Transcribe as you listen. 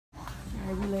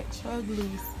at Chug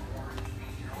Loose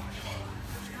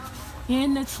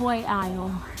in the toy aisle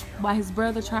while his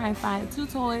brother tried to find 2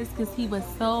 toys because he was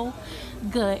so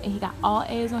good and he got all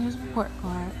A's on his report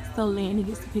card. So Landon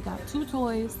gets to pick out 2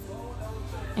 toys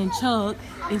and Chug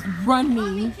is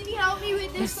running Can you help me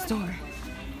with the this store.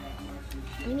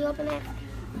 Can you open it?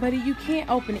 Buddy, you can't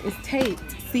open it. It's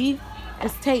taped. See?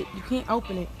 It's taped. You can't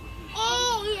open it.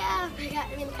 Oh yeah, I got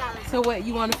it in the color. So what,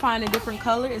 you want to find a different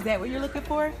color? Is that what you're looking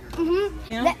for?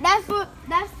 Yeah. That's the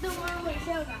one with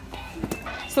silver.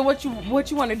 So what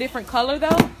you want, a different color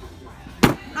though?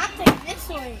 I take this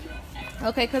one.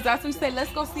 Okay, because that's what we say.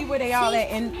 Let's go see where they all at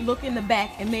and look in the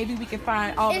back and maybe we can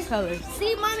find all the colors.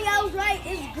 See, Mommy, I was right.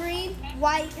 It's green,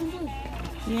 white, and blue.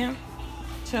 Yeah.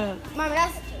 Chug. Mommy,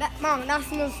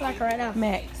 that's motorcycle right now.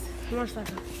 Max.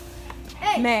 Motorcycle.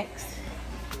 Hey. Max.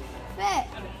 Fat.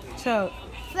 Chug.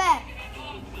 Fat.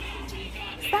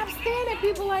 Stop staring at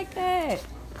people like that.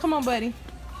 Come on, buddy.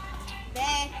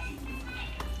 Fat.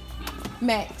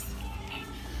 Max.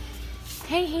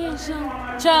 Hey, handsome.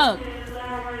 Chug.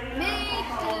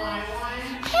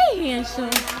 Hey,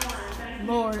 handsome.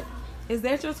 Lord, is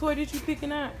that your toy that you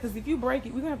picking out? Because if you break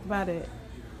it, we're going to have to buy that.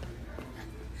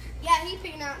 Yeah, he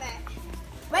picking out that.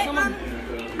 Wait, Mommy.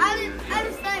 I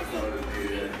just said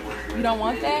something. You don't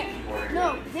want that?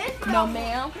 No, this one. No,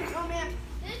 ma'am. No, ma'am.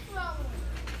 This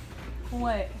one.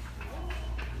 What?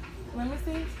 Let me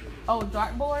see. Oh,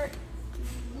 dartboard?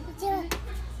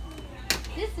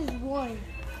 This is one.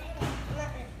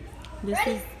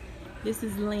 This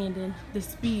is Landon, the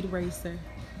speed racer.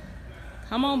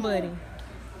 Come on, buddy.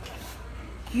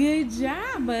 Good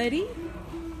job, buddy.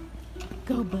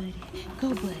 Go, buddy.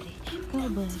 Go, buddy. Go,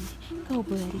 buddy. Go,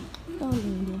 buddy. Go,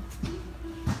 Landon.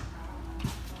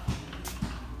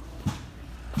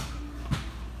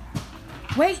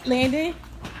 Wait, Landon.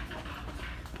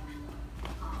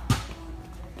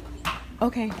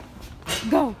 Okay.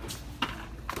 Go.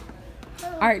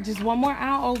 All right, just one more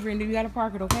aisle over and then you gotta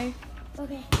park it, okay?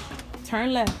 Okay.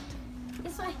 Turn left.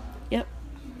 This way. Yep.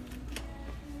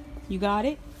 You got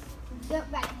it?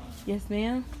 Yep, back. Yes,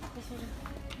 ma'am. This way.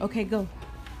 Okay, go.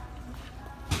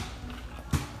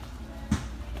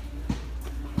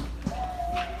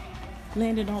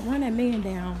 Landon, don't run that man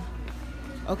down.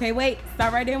 Okay, wait.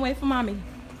 Stop right there and wait for mommy.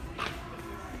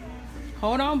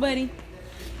 Hold on, buddy.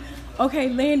 Okay,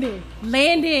 Landon.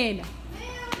 Landon.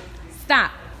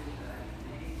 Stop.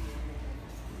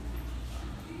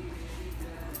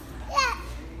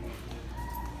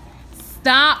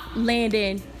 Stop,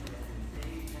 Landon.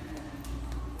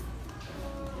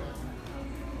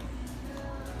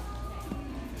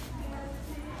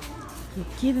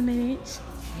 Give him an inch.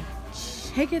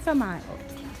 Shake it for miles.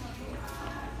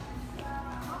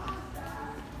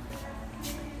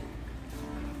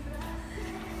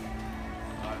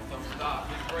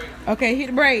 Okay, hit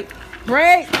the brake.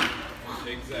 Brake.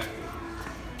 Exactly.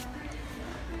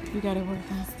 You gotta work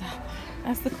on stop.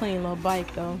 That's the clean little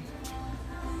bike, though.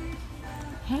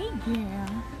 Hey,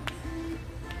 girl.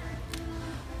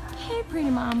 Hey, pretty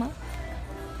mama.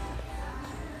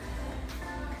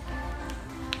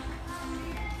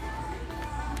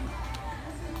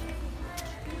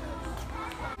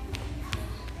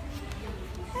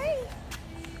 Hey.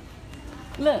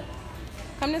 Look.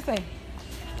 Come this way.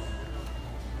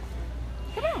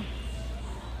 Come on.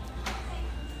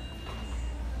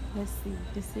 Let's see.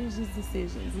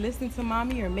 Decisions. Listen to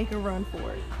mommy or make a run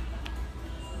for it.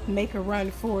 Make a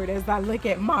run for it as I look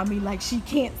at mommy like she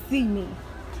can't see me.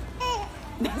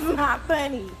 That's not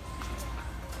funny.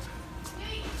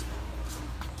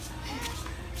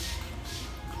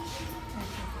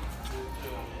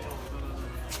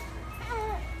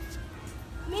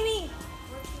 Mimi,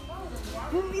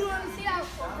 you want to see that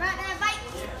ride that bike?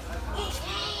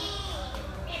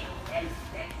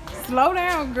 Slow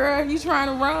down, girl. You trying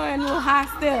to run a little high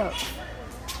step.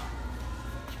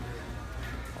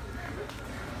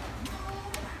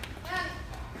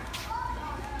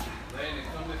 Landon,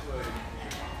 come this way.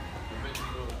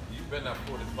 You better not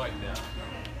pull this bike down.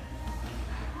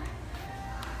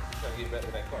 Try to get back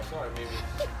to that car. Sorry, baby.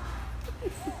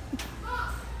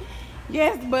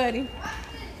 Yes, buddy.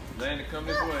 Landon, come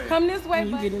this way. Come this way.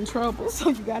 You get in trouble, so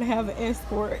you gotta have an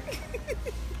escort.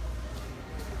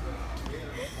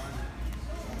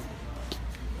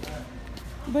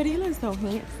 But he looks so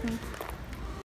handsome.